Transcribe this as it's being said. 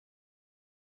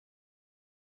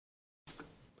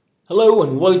Hello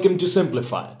and welcome to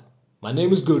Simplified. My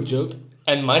name is Gurjot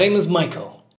And my name is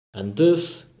Michael. and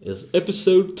this is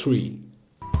episode 3.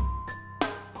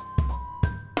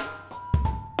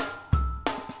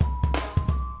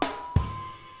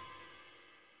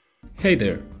 Hey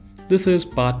there, this is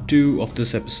part 2 of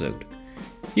this episode.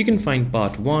 You can find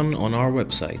part 1 on our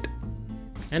website.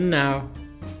 And now,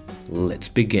 let's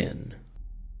begin.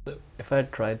 If I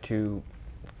try to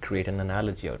create an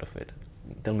analogy out of it,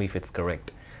 tell me if it's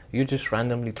correct. You're just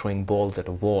randomly throwing balls at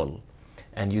a wall,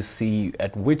 and you see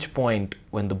at which point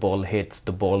when the ball hits,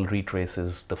 the ball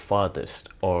retraces the farthest,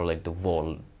 or like the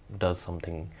wall does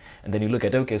something. And then you look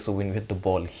at, okay, so when you hit the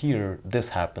ball here, this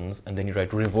happens, and then you try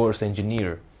to reverse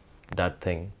engineer that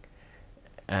thing,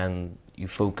 and you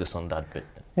focus on that bit.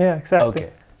 Yeah, exactly.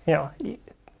 Okay.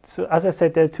 So as I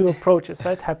said, there are two approaches,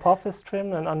 right?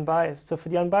 Hypothesis-driven and unbiased. So for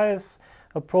the unbiased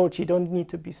approach, you don't need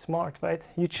to be smart, right?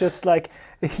 If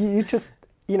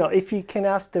you can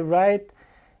ask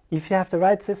if you have the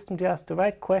right system to ask the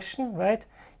right question, right?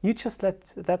 You just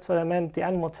that's what I meant, the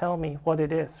animal tell me what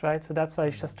it is, right? So that's why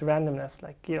it's just randomness,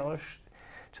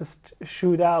 just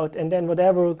shoot out, and then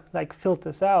whatever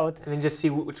filters out. And then just see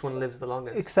which one lives the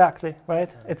longest. Exactly,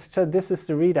 right? It's just, this is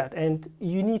the readout, and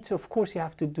you need to, of course, you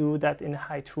have to do that in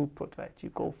high throughput, right? You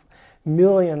go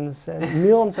millions and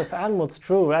millions of animals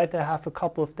through, right? I have a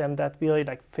couple of them that really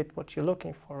fit what you're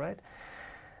looking for, right?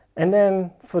 And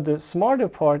then for the smarter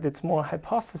part, it's more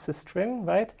hypothesis-driven,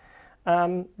 right?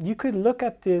 You could look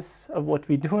at this, what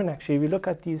we're doing actually, we look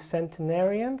at these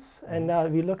centenarians, and now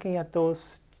we're looking at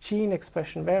those gene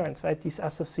expression variants, right? These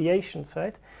associations,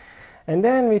 right? And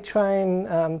then we try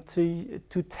and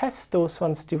to test those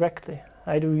ones directly.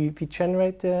 Either we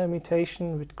generate the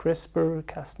mutation with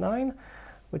CRISPR-Cas9,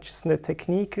 which is the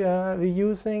technique we're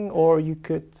using, or you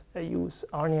could use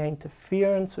RNA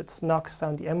interference, which knocks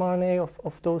down the mRNA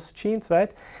of those genes,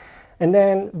 right? And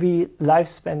then we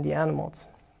lifespan the animals,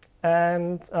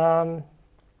 and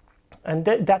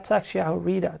that's actually our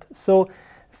readout. So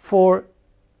for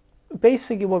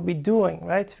basically what we're doing,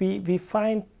 right? We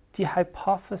find the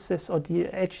hypothesis or the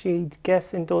educated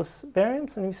guess in those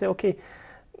variants, and we say, okay,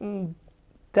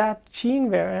 that gene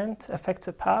variant affects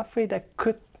a pathway that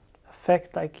could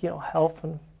affect health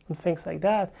and things like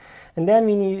that. And then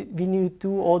we need to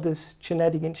do all this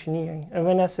genetic engineering. And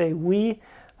when I say we,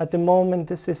 at the moment,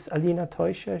 this is Alina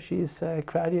Teuscher. She's a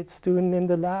graduate student in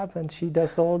the lab, and she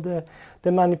does all the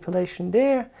manipulation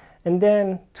there. And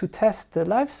then to test the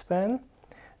lifespan,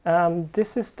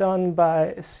 this is done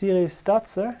by Cyril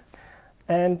Statzer,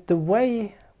 and the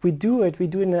way we do it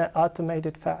in an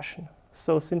automated fashion.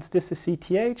 So since this is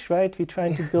ETH, right, we're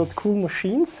trying to build cool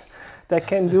machines that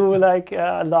can do a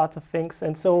lot of things.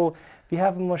 And so we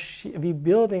have a machine, he's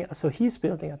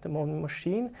building at the moment a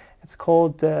machine. It's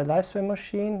called the Lifespan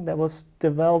machine that was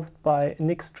developed by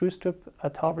Nick Strustrup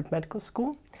at Harvard Medical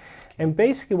School. And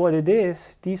basically what it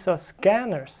is, these are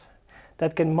scanners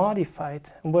that can modify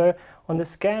it, where on the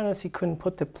scanners you can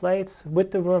put the plates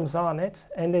with the worms on it,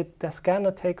 and the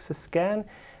scanner takes a scan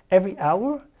every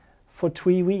hour for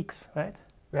 3 weeks, right?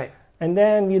 Right. And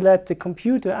then we let the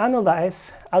computer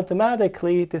analyze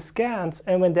automatically the scans,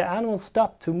 and when the animals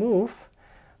stop to move,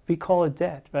 we call it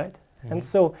dead, right? Mm-hmm. And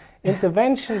so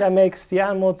intervention that makes the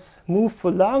animals move for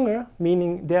longer,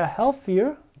 meaning they're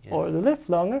healthier, yes, or live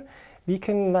longer, we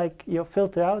can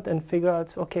filter out and figure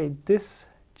out, okay, this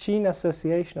gene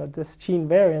association or this gene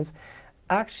variance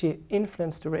actually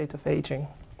influence the rate of aging.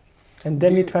 And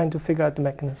then we're trying to figure out the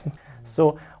mechanism. Mm-hmm.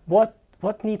 So what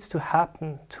needs to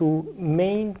happen to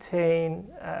maintain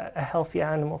a healthy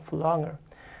animal for longer?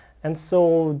 And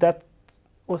so that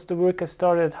was the work I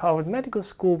started at Harvard Medical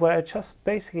School, where I just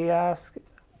basically asked,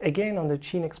 again on the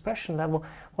gene expression level,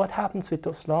 what happens with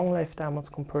those long-lived animals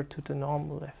compared to the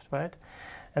normal-lived, right?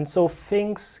 And so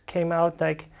things came out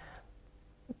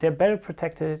they're better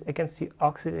protected against the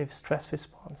oxidative stress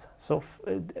response. So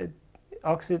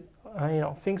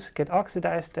things get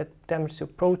oxidized that damage your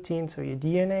proteins or your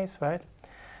DNAs, right?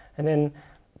 And then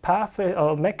pathway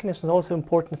or mechanism is also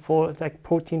important for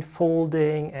protein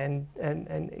folding and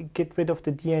get rid of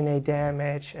the DNA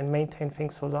damage and maintain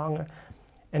things for longer.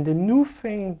 And the new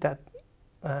thing that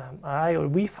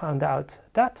we found out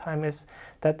at that time is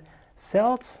that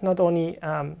cells not only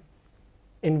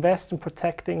invest in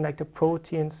protecting the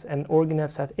proteins and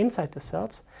organelles that are inside the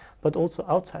cells, but also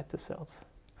outside the cells.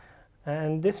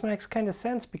 And this makes kind of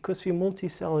sense because we're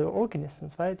multicellular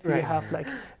organisms, right? We have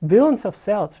billions of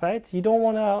cells, right? You don't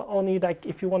want to only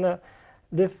if you want to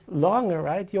live longer,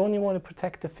 right? You only want to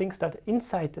protect the things that are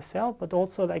inside the cell, but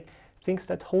also things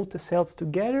that hold the cells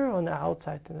together on the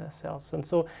outside in the cells. And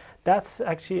so that's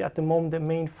actually at the moment the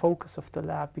main focus of the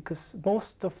lab, because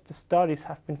most of the studies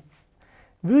have been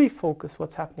really focused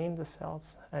what's happening in the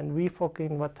cells and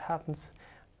refocusing what happens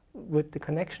with the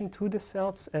connection to the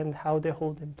cells and how they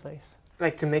hold in place.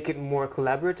 Like to make it more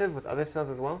collaborative with other cells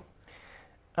as well?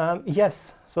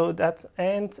 Yes, so that,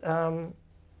 and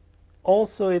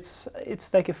also it's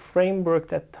like a framework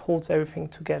that holds everything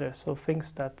together, so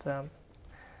things that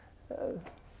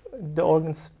the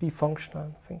organs be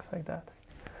functional, things like that.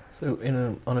 So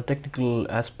on a technical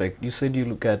aspect, you said you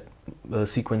look at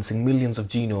sequencing millions of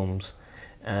genomes,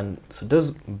 and so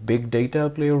does big data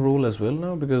play a role as well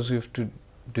now, because you have to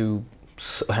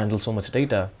handle so much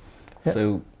data?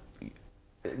 Yeah.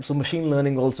 So machine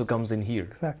learning also comes in here.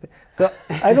 Exactly. So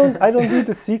I don't do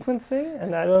the sequencing,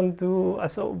 and I don't do,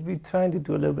 so we're trying to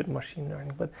do a little bit machine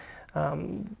learning, but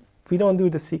we don't do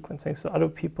the sequencing, so other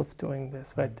people doing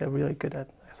this, right? They're really good at,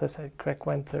 as I said, Craig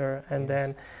Venter, and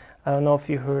then I don't know if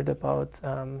you heard about,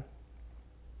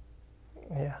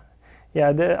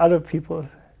 the other people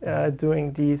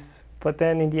doing these, but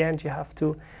then in the end you have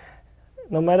to,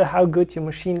 no matter how good your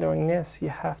machine learning is, you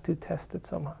have to test it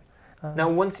somehow. Now,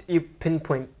 once you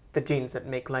pinpoint the genes that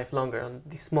make life longer on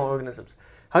these small organisms,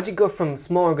 how do you go from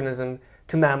small organism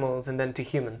to mammals and then to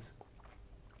humans?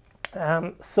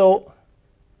 So,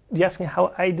 you're asking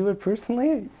how I do it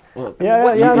personally? Well,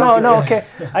 Okay.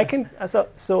 I can.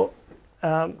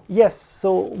 Yes.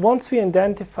 So once we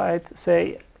identified,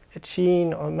 say, a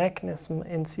gene or mechanism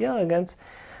in C. elegans,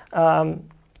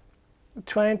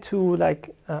 trying to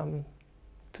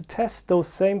to test those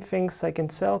same things like in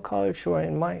cell culture or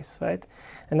in mice, right?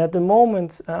 And at the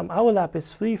moment, our lab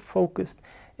is really focused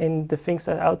in the things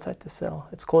that are outside the cell.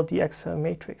 It's called the extra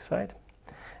matrix, right?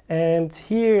 And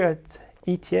here at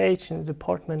ETH, in the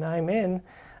department I'm in,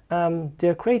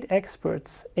 they're great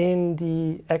experts in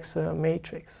the extra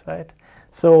matrix, right?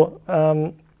 So,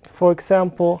 for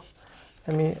example,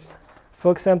 we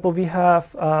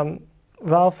have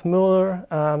Ralph Muller,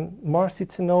 Marcy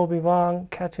Zenobi-Wang,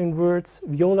 Catherine Wirtz,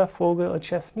 Viola Vogel, or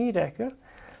Jess Niedecker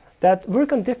that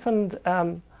work on a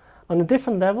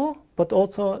different level, but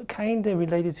also kind of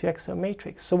related to extra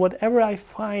matrix. So whatever I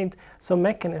find some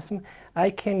mechanism,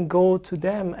 I can go to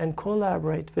them and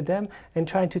collaborate with them and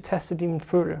try to test it even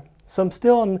further. So I'm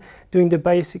still doing the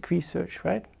basic research,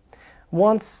 right?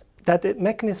 Once that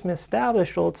mechanism is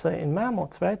established also in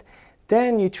mammals, right?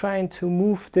 Then you're trying to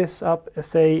move this up,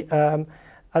 say,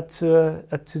 to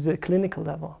the clinical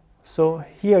level. So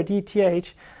here at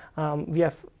ETH, we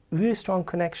have really strong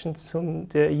connections to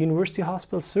the University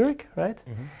Hospital Zurich, right?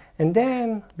 Mm-hmm. And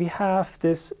then we have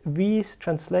this Wyss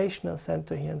Translational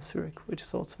Center here in Zurich, which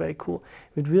is also very cool.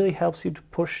 It really helps you to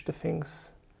push the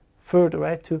things further,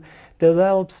 right? To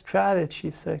develop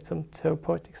strategies, like some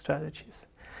therapeutic strategies.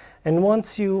 And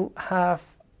once you have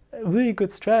really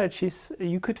good strategies,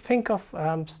 you could think of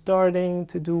starting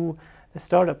to do a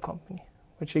startup company,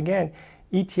 which again,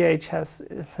 ETH has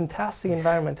a fantastic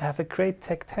environment. They have a great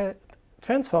tech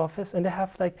transfer office, and they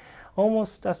have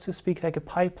almost, as to speak, like a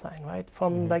pipeline, right?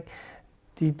 From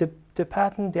the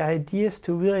patent, the ideas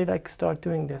to really start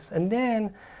doing this. And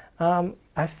then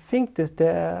I think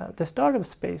the startup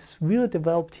space really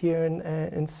developed here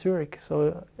in Zurich.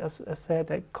 So as I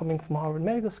said, coming from Harvard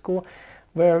Medical School,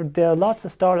 where there are lots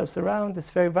of startups around, it's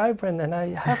very vibrant, and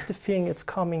I have the feeling it's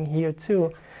coming here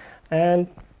too. And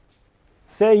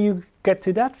say you get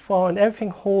to that far and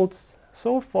everything holds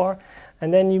so far,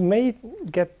 and then you may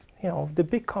get the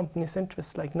big companies'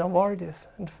 interest like Novartis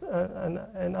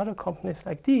and other companies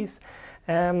like these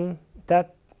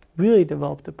that really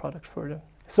develop the product further.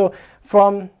 So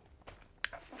from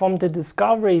the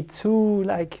discovery to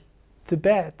the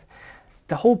bed,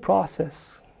 the whole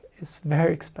process is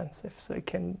very expensive. So it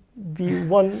can be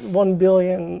 1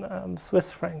 billion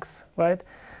Swiss francs, right?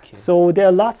 Okay. So there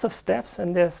are lots of steps,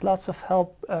 and there's lots of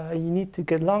help. You need to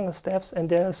get longer steps, and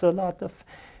there's a lot of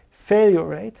failure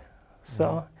rate.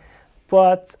 So,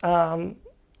 but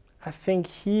I think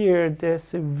here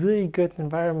there's a really good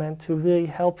environment to really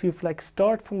help you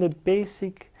start from the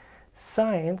basic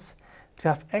science, to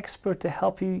have experts to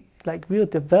help you really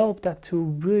develop that to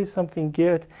really something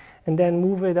good, and then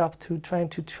move it up to trying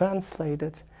to translate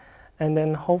it, and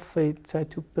then hopefully try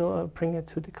to bring it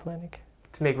to the clinic.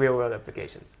 To make real world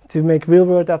applications. To make real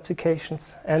world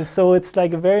applications. And so it's a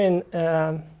very,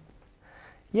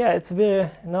 it's really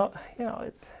not,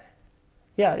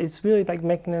 it's really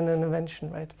making an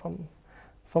invention, right,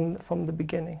 from the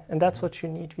beginning. And that's what you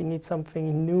need. We need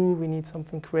something new, we need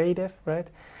something creative, right?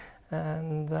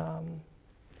 And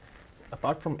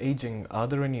apart from aging, are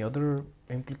there any other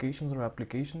implications or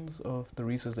applications of the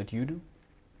research that you do?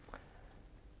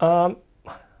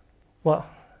 Well,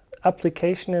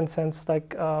 application in sense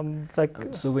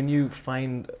So when you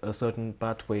find a certain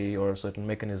pathway or a certain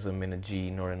mechanism in a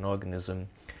gene or an organism,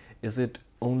 is it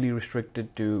only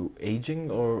restricted to aging,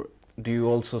 or do you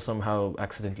also somehow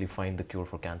accidentally find the cure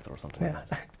for cancer or something like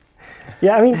that?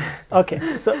 Yeah, I mean,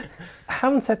 okay, so I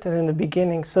haven't said that in the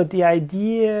beginning. So the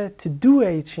idea to do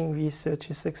aging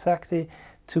research is exactly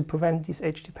to prevent these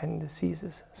age-dependent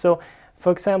diseases. So,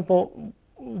 for example,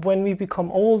 when we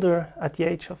become older, at the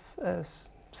age of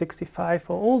 65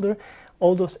 or older,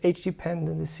 all those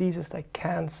age-dependent diseases like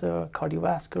cancer,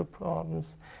 cardiovascular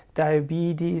problems,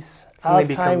 diabetes,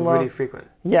 Suddenly Alzheimer, become really frequent.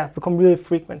 Yeah, become really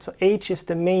frequent. So age is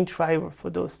the main driver for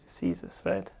those diseases,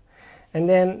 right? And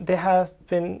then there has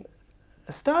been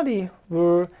a study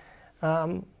where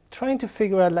trying to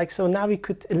figure out, like, so now we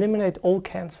could eliminate all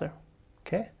cancer,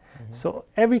 okay? So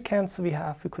every cancer we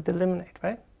have, we could eliminate,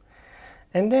 right?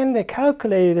 And then they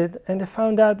calculated and they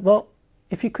found out, well,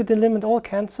 if you could eliminate all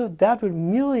cancer, that would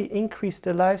merely increase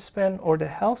the lifespan or the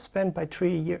health span by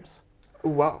 3 years.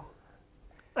 Wow.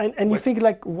 And you think,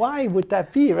 like, why would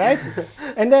that be, right?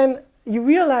 And then you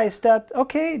realize that,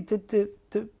 okay, the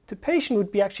patient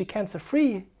would be actually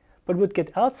cancer-free, but would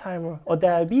get Alzheimer or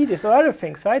diabetes or other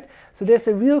things, right? So there's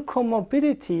a real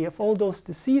comorbidity of all those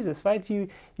diseases, right? You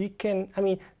can, I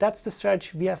mean, that's the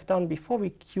strategy we have done before.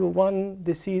 We cure one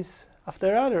disease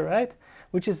after another, right?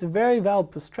 Which is a very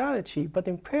valuable strategy. But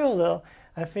in parallel,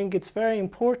 I think it's very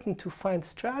important to find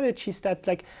strategies that,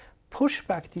 like, push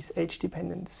back these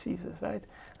age-dependent diseases, right?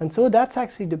 And so that's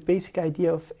actually the basic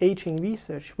idea of aging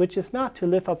research, which is not to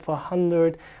live up for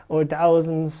 100 or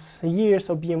thousands years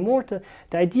or be immortal.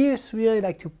 The idea is really,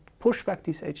 like, to push back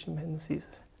these age-dependent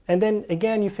diseases. And then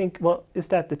again, you think, well, is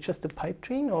that just a pipe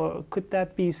dream, or could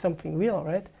that be something real,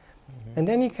 right? And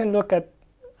then you can look at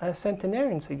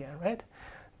centenarians again, right?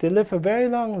 They live a very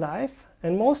long life,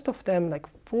 and most of them, like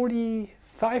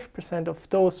 45% of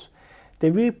those, they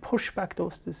really push back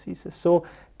those diseases. So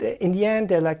in the end,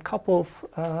 they're like a couple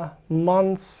of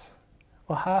months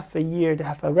or half a year, they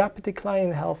have a rapid decline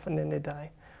in health and then they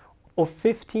die. Or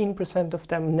 15% of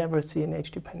them never see an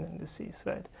age-dependent disease,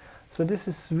 right? So this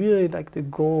is really like the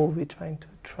goal we're trying to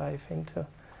drive into.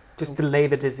 Just delay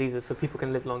the diseases so people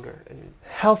can live longer and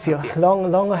healthier.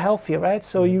 Longer healthier, right?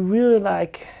 So you really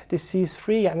like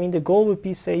disease-free. I mean, the goal would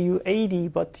be, say, you're 80,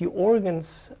 but your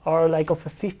organs are like of a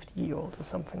 50-year-old or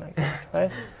something like that,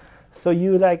 right? So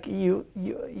you like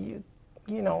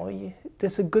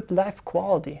there's a good life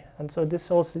quality, and so this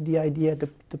is also the idea. The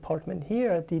department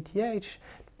here at ETH,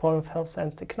 Department of Health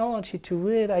Science Technology, to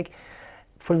really like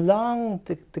prolong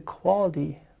the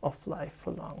quality of life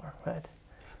for longer, right?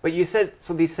 But you said,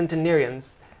 so these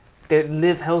centenarians, they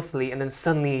live healthily and then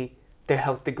suddenly their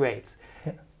health degrades.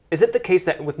 Yeah. Is it the case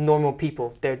that with normal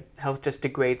people, their health just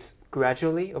degrades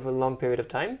gradually over a long period of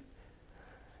time?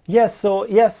 Yes, so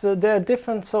there are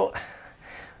different,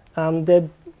 there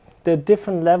are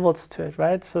different levels to it,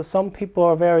 right? So some people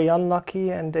are very unlucky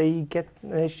and they get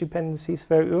age-dependent disease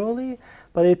very early,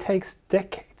 but it takes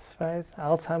decades, right?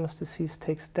 Alzheimer's disease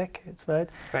takes decades, right?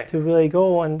 To really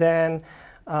go, and then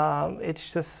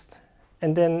it's just,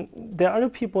 and then there are other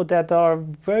people that are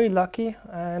very lucky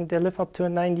and they live up to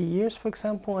 90 years, for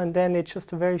example, and then it's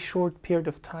just a very short period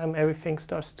of time, everything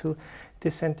starts to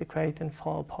disintegrate and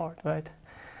fall apart, right?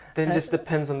 Then it just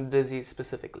depends on the disease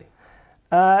specifically.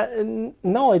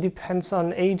 No, it depends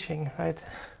on aging, right?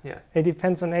 Yeah. It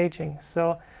depends on aging.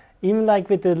 So even like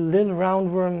with the little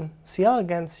roundworm C.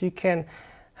 elegans, you can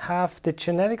have the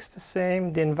genetics the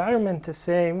same, the environment the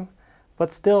same,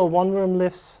 but still one worm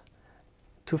lives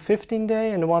to 15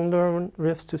 days and one worm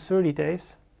lives to 30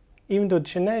 days, even though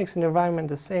genetics and environment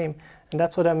are the same. And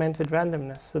that's what I meant with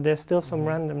randomness. So there's still some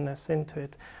randomness into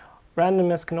it.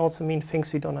 Randomness can also mean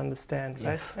things we don't understand,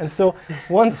 right? And so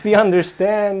once we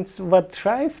understand what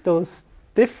drives those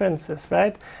differences,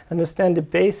 right, understand the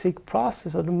basic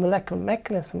process or the molecular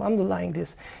mechanism underlying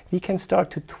this, we can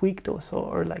start to tweak those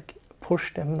or like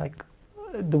push them like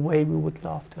the way we would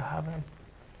love to have them.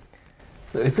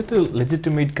 So is it a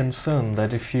legitimate concern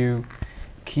that if you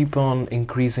keep on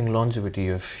increasing longevity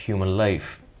of human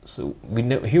life, so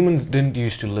humans didn't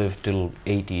used to live till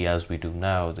 80 as we do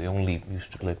now, they only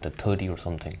used to live to 30 or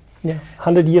something. Yeah,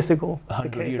 100 years ago was the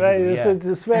 100 case, years right? ago,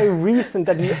 yeah. It's very recent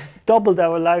that we doubled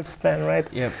our lifespan, right?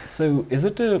 Yeah, so is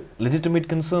it a legitimate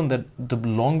concern that the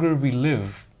longer we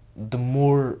live, the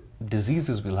more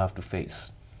diseases we'll have to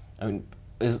face? I mean,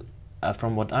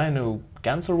 from what I know,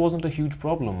 cancer wasn't a huge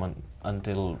problem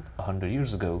until 100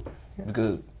 years ago,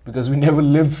 because we never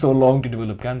lived so long to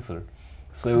develop cancer.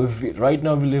 So if right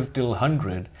now we live till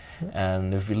 100,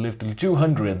 and if we live till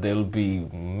 200, there'll be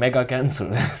mega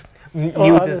cancer. New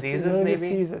other diseases, new maybe?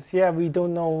 diseases. Yeah, we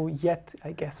don't know yet,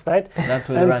 I guess, right? That's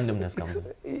where And the randomness comes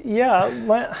in. Yeah,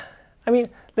 I mean,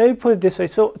 let me put it this way.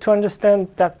 So to understand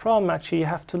that problem, actually, you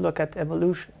have to look at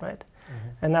evolution, right?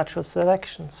 And natural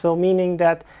selection. So meaning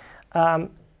that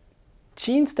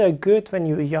genes that are good when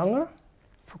you're younger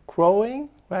for growing,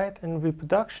 right, and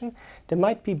reproduction, they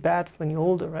might be bad when you're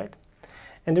older, right?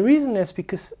 And the reason is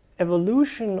because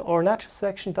evolution or natural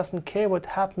selection doesn't care what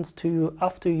happens to you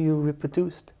after you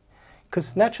reproduced.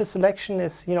 Because natural selection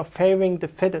is, favoring the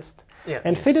fittest. Yeah.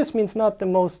 And fittest means not the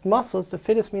most muscles, the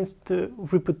fittest means to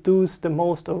reproduce the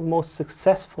most or most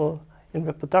successful in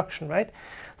reproduction, right?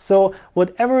 So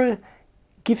whatever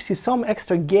gives you some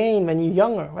extra gain when you're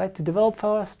younger, right? To develop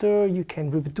faster, you can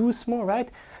reproduce more, right?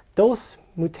 Those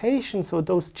mutations or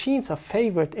those genes are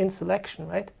favored in selection,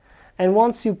 right? And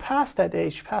once you pass that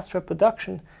age, past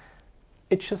reproduction,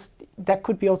 it's just,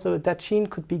 that gene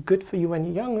could be good for you when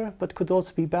you're younger, but could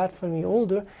also be bad when you're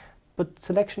older, but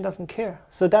selection doesn't care.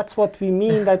 So that's what we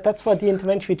mean, that's what the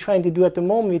intervention we're trying to do at the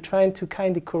moment. We're trying to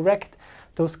kind of correct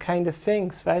those kind of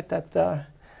things, right?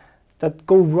 That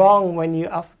go wrong when you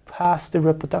are past the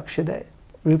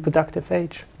reproductive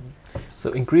age.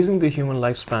 So increasing the human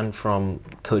lifespan from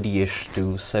 30-ish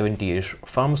to 70-ish,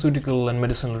 pharmaceutical and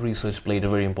medicinal research played a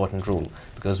very important role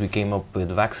because we came up with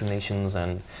vaccinations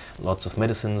and lots of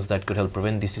medicines that could help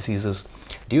prevent these diseases.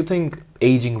 Do you think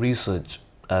aging research,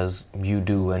 as you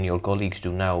do and your colleagues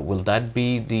do now, will that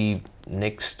be the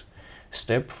next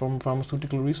step from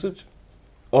pharmaceutical research?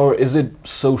 Or is it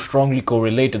so strongly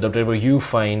correlated that whatever you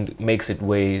find makes its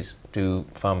ways to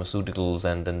pharmaceuticals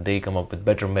and then they come up with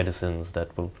better medicines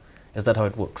that will... Is that how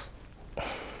it works?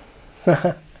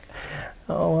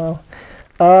 Oh,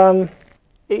 well.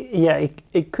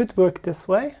 It could work this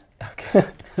way. Okay.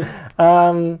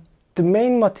 The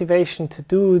main motivation to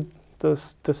do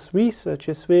this research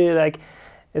is really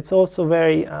it's also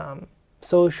very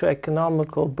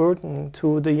socio-economical burden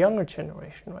to the younger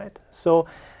generation, right? So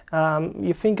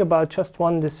you think about just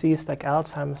one disease like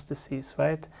Alzheimer's disease,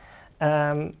 right?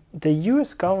 The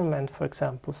US government, for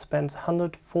example, spends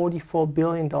 $144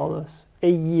 billion a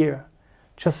year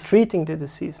just treating the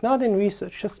disease, not in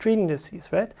research, just treating the disease,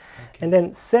 right? Okay. And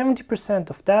then 70%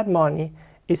 of that money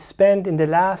is spent in the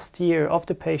last year of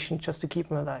the patient just to keep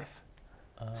him alive.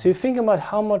 So you think about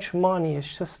how much money is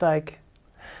just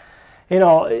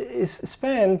is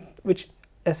spent, which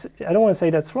I don't want to say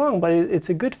that's wrong, but it's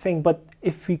a good thing. But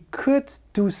if we could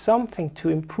do something to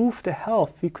improve the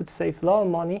health, we could save a lot of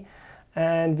money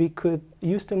and we could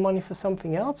use the money for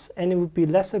something else and it would be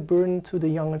less a burden to the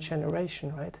younger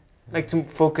generation, right? Like to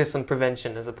focus on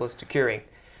prevention as opposed to curing.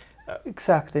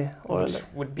 Exactly. Which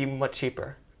would be much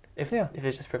cheaper if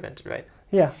it's just prevented, right?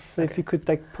 Yeah, so if you could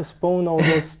postpone all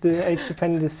those the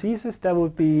age-dependent diseases, that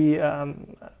would be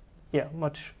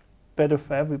much better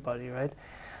for everybody, right?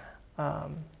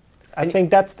 I think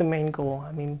that's the main goal.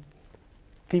 I mean,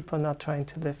 people are not trying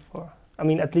to live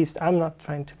at least I'm not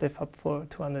trying to live up for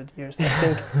 200 years.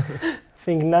 I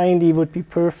think 90 would be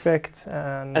perfect.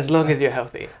 And as long as you're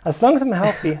healthy. As long as I'm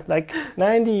healthy,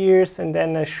 90 years and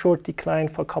then a short decline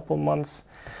for a couple months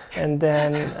and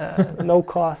then no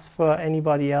cost for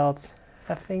anybody else,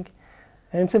 I think.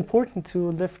 And it's important to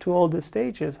live through all the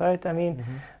stages, right? I mean,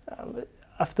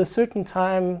 after a certain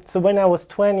time, so when I was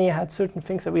 20, I had certain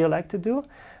things I really like to do.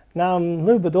 Now I'm a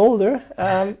little bit older.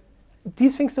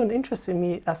 These things don't interest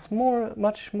me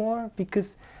much more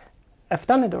because I've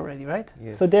done it already, right?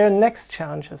 Yes. So there are next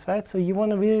challenges, right? So you want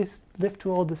to really live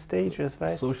through all the stages,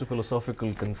 right? Social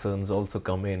philosophical concerns also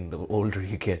come in the older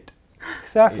you get.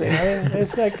 Exactly. I mean,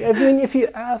 it's if you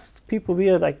ask people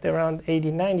really they're around 80,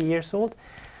 90 years old,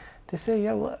 they say,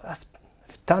 yeah, well, I've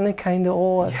done it kind of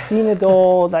all, I've seen it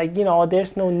all,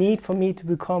 there's no need for me to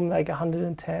become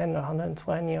 110 or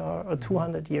 120 or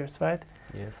 200 years, right?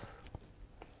 Yes.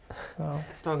 So.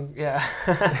 It's long, yeah.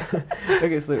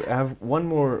 Okay, so I have one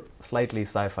more slightly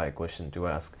sci-fi question to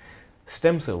ask.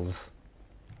 Stem cells.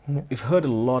 We've heard a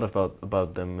lot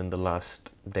about them in the last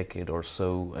decade or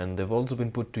so, and they've also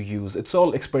been put to use. It's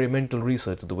all experimental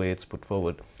research, the way it's put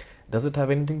forward. Does it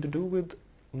have anything to do with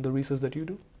the research that you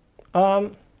do?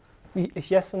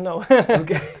 Yes and no.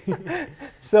 Okay.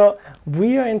 So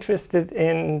we are interested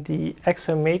in the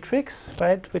exome matrix,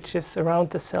 right, which is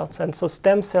around the cells, and so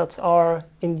stem cells are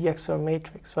in the exome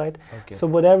matrix, right? Okay. So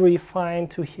whatever you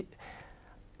find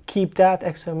keep that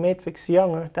extra matrix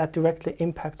younger, that directly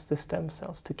impacts the stem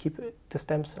cells to keep the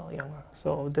stem cell younger.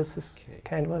 So this is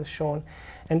kind of what is shown.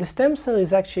 And the stem cell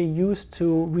is actually used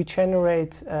to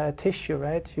regenerate tissue,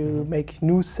 right? You make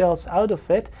new cells out of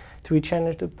it to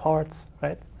regenerate the parts,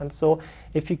 right? And so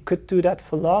if you could do that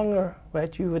for longer,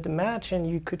 right, you would imagine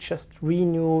you could just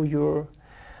renew your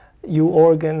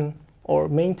organ or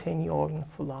maintain your organ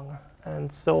for longer.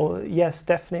 And so, yes,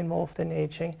 definitely involved in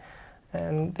aging.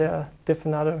 And there are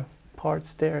different other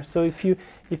parts there. So if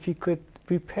you could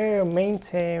repair,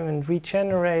 maintain, and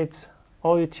regenerate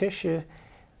all your tissue,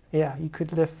 yeah, you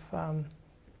could live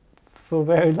for a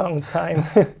very long time,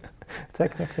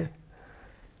 technically.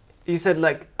 You said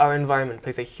like our environment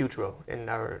plays a huge role in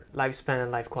our lifespan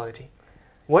and life quality.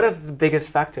 What are the biggest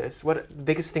factors? What are the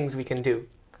biggest things we can do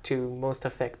to most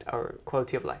affect our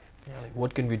quality of life? Yeah, like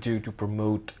what can we do to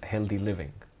promote healthy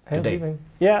living?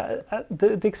 Yeah,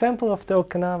 the example of the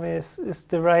Okinawa is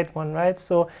the right one, right?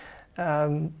 So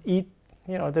eat,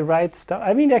 the right stuff.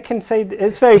 I mean, I can say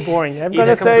it's very boring. I'm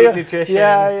gonna say nutrition.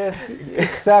 Yeah, yes,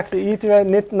 exactly. Eat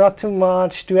right, not too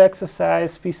much. Do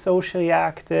exercise. Be socially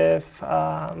active.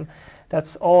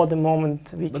 That's all the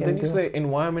moment we can do. But then you say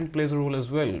environment plays a role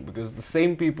as well, because the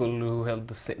same people who held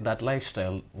that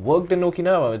lifestyle worked in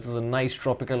Okinawa, which is a nice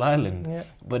tropical island,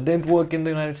 but didn't work in the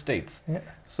United States. Yeah.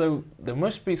 So there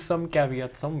must be some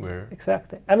caveat somewhere.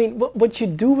 Exactly. I mean, what you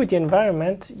do with the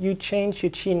environment, you change your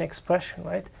gene expression,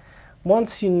 right?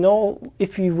 Once you know,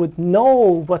 if you would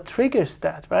know what triggers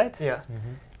that, right? Yeah.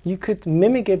 You could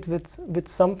mimic it with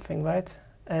something, right?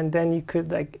 And then you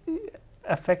could like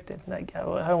affect it. Like, I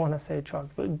don't want to say drug,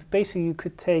 but basically you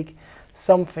could take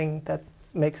something that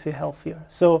makes you healthier.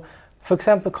 So, for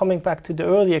example, coming back to the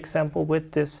early example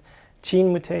with this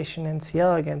gene mutation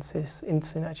NCL against this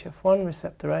insulin IGF-1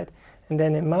 receptor, right? And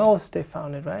then in mouse they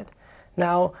found it, right?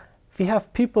 Now, we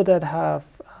have people that have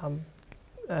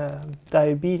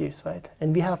diabetes, right?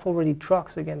 And we have already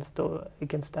drugs against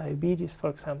diabetes, for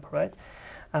example, right?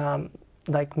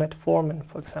 Like metformin,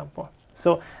 for example.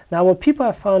 So now what people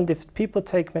have found, if people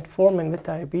take metformin with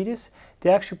diabetes,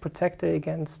 they're actually protected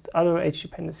against other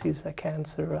age-dependent diseases like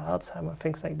cancer, Alzheimer,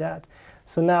 things like that.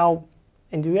 So now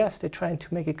in the US, they're trying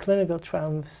to make a clinical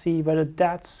trial to see whether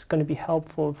that's going to be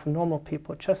helpful for normal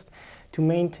people, just to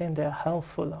maintain their health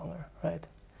for longer, right?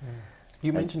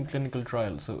 You mentioned clinical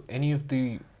trials. So any of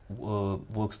the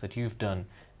works that you've done,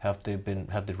 have they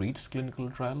reached clinical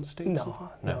trial stage?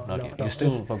 No, not yet. You're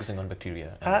still focusing on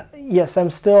bacteria. Yes, I'm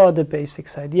still on the basic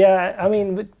side. Yeah, I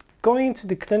mean, with going into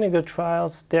the clinical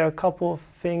trials, there are a couple of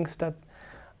things that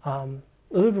a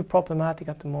little bit problematic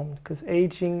at the moment, because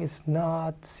aging is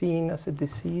not seen as a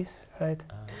disease, right?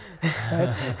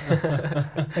 Right?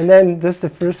 And then that's the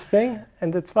first thing,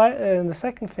 and that's why. And the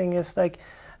second thing is like,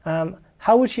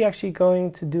 how would you actually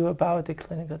going to do about the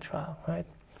clinical trial, right?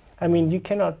 I mean, you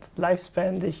cannot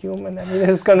lifespan the human. I mean,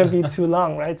 it's going to be too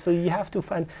long, right? So you have to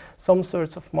find some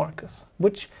sorts of markers,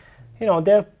 which,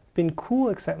 there have been cool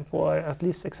examples, or at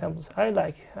least examples I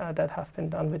like, that have been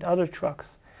done with other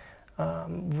drugs,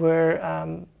 where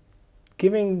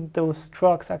giving those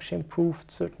drugs actually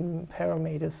improved certain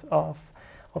parameters of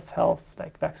health,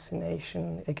 like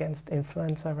vaccination against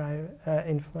influenza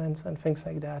and things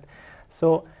like that.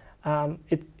 So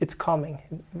it's coming.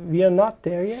 We are not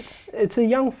there yet. It's a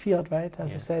young field, right?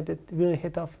 As I said, it really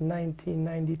hit off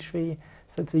 1993,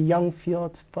 so it's a young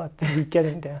field, but we're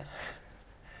getting there.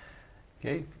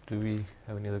 Okay, do we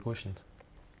have any other questions?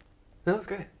 No, that's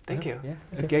great. Thank you.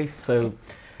 Yeah. Okay, so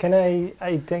can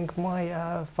I thank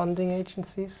my funding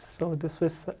agencies? So the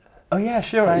Swiss. Oh yeah,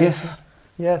 sure. Science.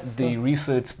 Yes. The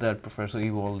research that Professor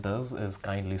Ewald does is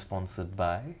kindly sponsored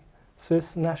by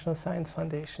Swiss National Science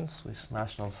Foundation. Swiss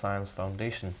National Science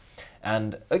Foundation.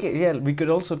 And okay, yeah, we could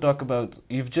also talk about,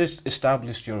 you've just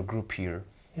established your group here.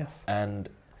 Yes. And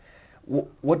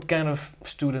what kind of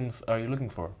students are you looking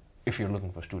for, if you're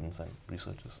looking for students and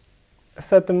researchers?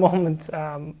 So at the moment,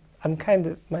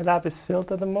 my lab is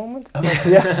filled at the moment.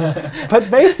 But,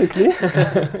 but basically,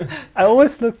 I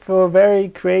always look for very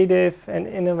creative and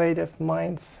innovative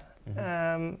minds.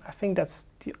 I think that's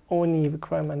the only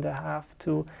requirement I have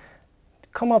to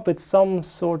come up with some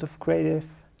sort of creative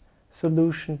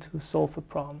solution to solve a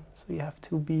problem. So you have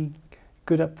to be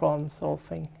good at problem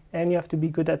solving, and you have to be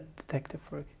good at detective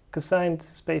work, because science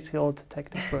is basically all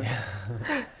detective work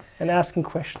and asking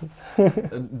questions.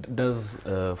 Does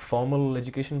formal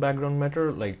education background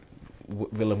matter? Like,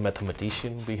 will a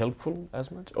mathematician be helpful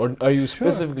as much, or are you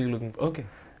specifically looking? Okay.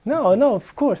 No,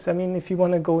 of course. I mean, if you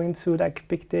want to go into like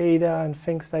big data and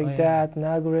things like that and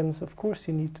algorithms, of course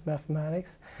you need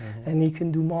mathematics, and you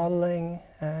can do modeling,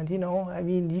 and I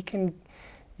mean, you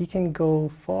can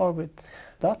go far with.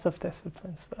 lots of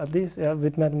disciplines, at least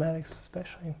with mathematics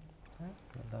especially.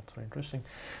 That's very interesting.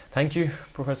 Thank you,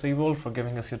 Professor Ewald, for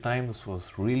giving us your time. This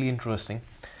was really interesting.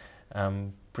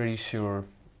 I'm pretty sure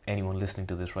anyone listening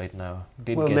to this right now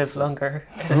will live longer.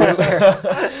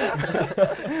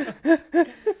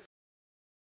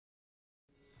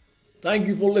 Thank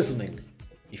you for listening.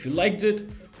 If you liked it,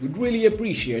 we'd really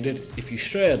appreciate it if you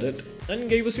shared it and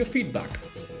gave us your feedback.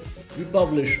 We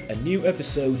publish a new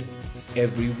episode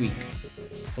every week.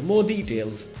 For more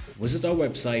details, visit our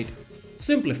website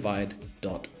simplified.xyz.